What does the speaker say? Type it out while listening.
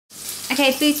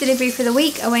Okay, food delivery for the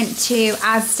week. I went to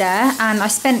ASDA and I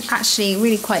spent actually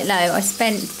really quite low. I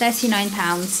spent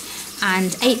 £39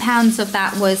 and £8 of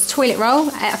that was toilet roll.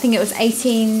 I think it was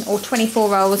 18 or 24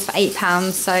 rolls for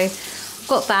 £8. So I've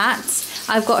got that.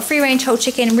 I've got a free range whole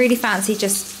chicken. Really fancy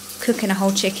just cooking a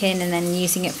whole chicken and then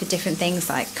using it for different things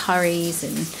like curries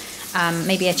and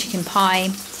maybe a chicken pie.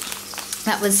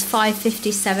 That was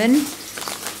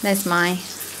 £5.57. There's my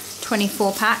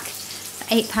 24 pack.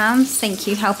 £8. Thank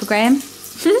you, Helper Graham.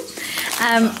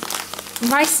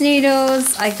 Rice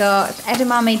noodles. I got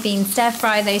edamame bean stir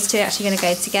fry. Those two are actually going to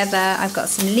go together. I've got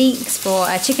some leeks for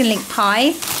a chicken leek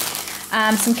pie.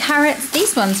 Some carrots.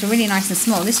 These ones are really nice and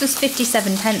small. This was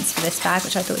 57p for this bag,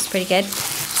 which I thought was pretty good.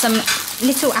 Some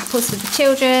little apples for the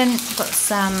children. I've got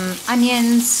some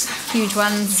onions, huge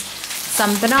ones.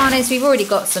 Some bananas. We've already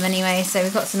got some anyway, so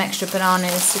we've got some extra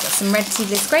bananas. We've got some red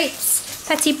seedless grapes.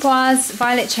 Petit pois.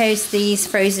 Violet chose these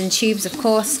frozen tubes, of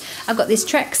course. I've got this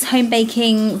Trex home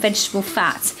baking vegetable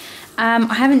fat.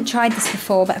 I haven't tried this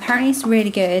before, but apparently it's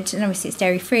really good. And obviously it's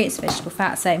dairy free, it's vegetable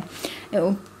fat, so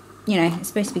it'll, you know, it's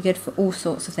supposed to be good for all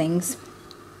sorts of things.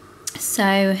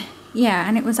 So yeah,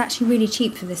 and it was actually really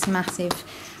cheap for this massive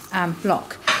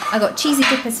block. I got cheesy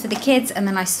dippers for the kids, and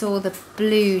then I saw the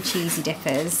blue cheesy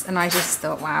dippers, and I just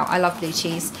thought, wow, I love blue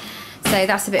cheese. So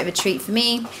that's a bit of a treat for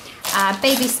me.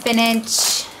 Baby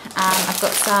spinach. I've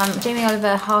got some Jamie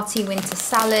Oliver hearty winter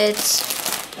salad.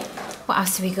 What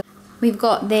else have we got? We've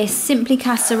got this Simply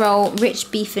Casserole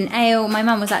rich beef and ale. My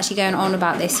mum was actually going on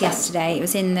about this yesterday. It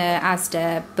was in the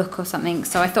ASDA book or something,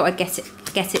 so I thought I'd get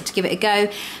it to give it a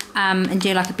go and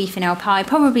do like a beef and ale pie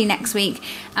probably next week.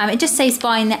 It just saves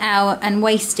buying the ale and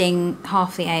wasting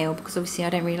half the ale, because obviously I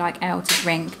don't really like ale to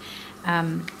drink.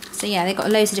 So yeah, they've got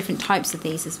loads of different types of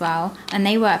these as well, and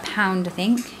they were £1, I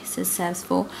think, so it serves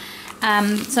 4.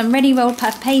 Some ready rolled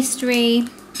puff pastry.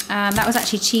 That was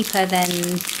actually cheaper than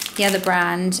the other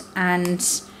brand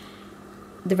and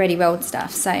the ready rolled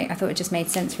stuff, so I thought it just made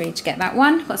sense really to get that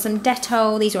one. Got some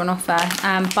Dettol, these are on offer.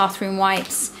 Bathroom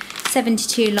wipes,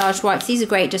 72 large wipes. These are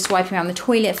great just wiping around the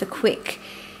toilet for quick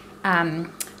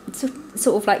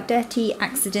sort of like dirty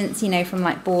accidents, you know, from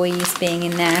like boys being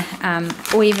in there,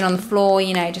 or even on the floor,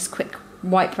 you know, just quick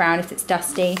wipe around if it's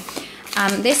dusty.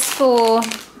 This for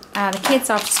the kids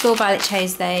after school. Violet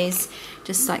chose those,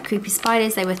 just like creepy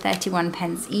spiders. They were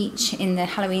 31p each in the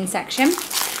Halloween section.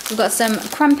 We've got some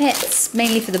crumpets,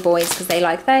 mainly for the boys because they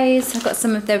like those. I've got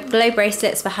some of the glow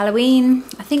bracelets for Halloween.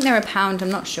 I think they're £1,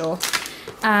 I'm not sure.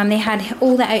 They had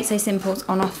all the Oats So Simples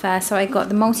on offer, so I got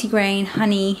the multigrain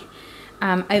honey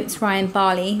oats, rye and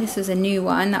barley. This was a new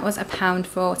one. That was £1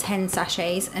 for 10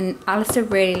 sachets, and Alistair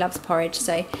really loves porridge,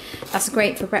 so that's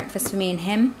great for breakfast for me and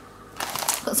him.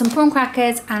 Got some prawn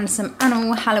crackers and some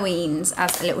animal Halloweens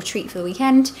as a little treat for the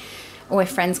weekend, or if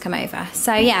friends come over.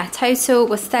 So yeah, total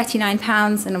was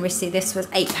 £39, and obviously this was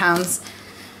 £8.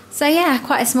 So yeah,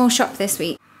 quite a small shop this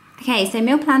week. Okay, so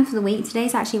meal plan for the week.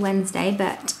 Today's actually Wednesday,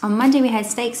 but on Monday we had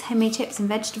steaks, homemade chips and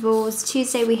vegetables.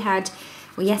 Tuesday we had,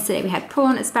 well, yesterday we had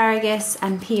prawn, asparagus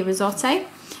and pea risotto.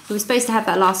 We were supposed to have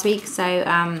that last week, so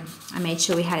I made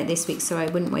sure we had it this week so I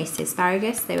wouldn't waste the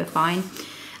asparagus. They were fine.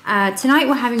 Tonight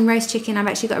we're having roast chicken. I've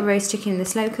actually got a roast chicken in the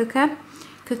slow cooker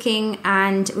cooking,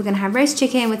 and we're going to have roast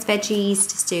chicken with veggies,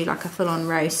 just do like a full-on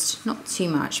roast. Not too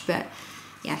much, but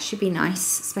yeah, should be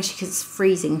nice, especially because it's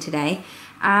freezing today.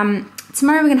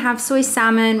 Tomorrow we're going to have soy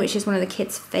salmon, which is one of the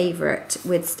kids' favourite,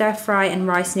 with stir fry and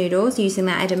rice noodles, using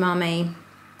that edamame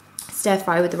stir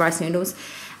fry with the rice noodles.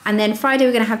 And then Friday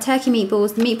we're going to have turkey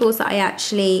meatballs, the meatballs that I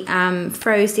actually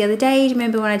froze the other day. Do you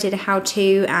remember when I did a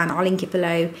how-to, and I'll link it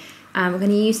below. We're going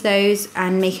to use those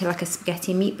and make it like a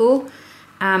spaghetti meatball.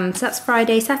 So that's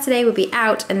Friday. Saturday we'll be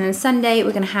out, and then Sunday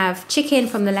we're going to have chicken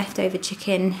from the leftover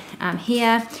chicken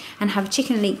here, and have a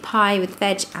chicken leek pie with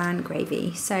veg and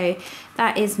gravy. So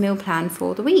that is meal plan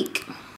for the week.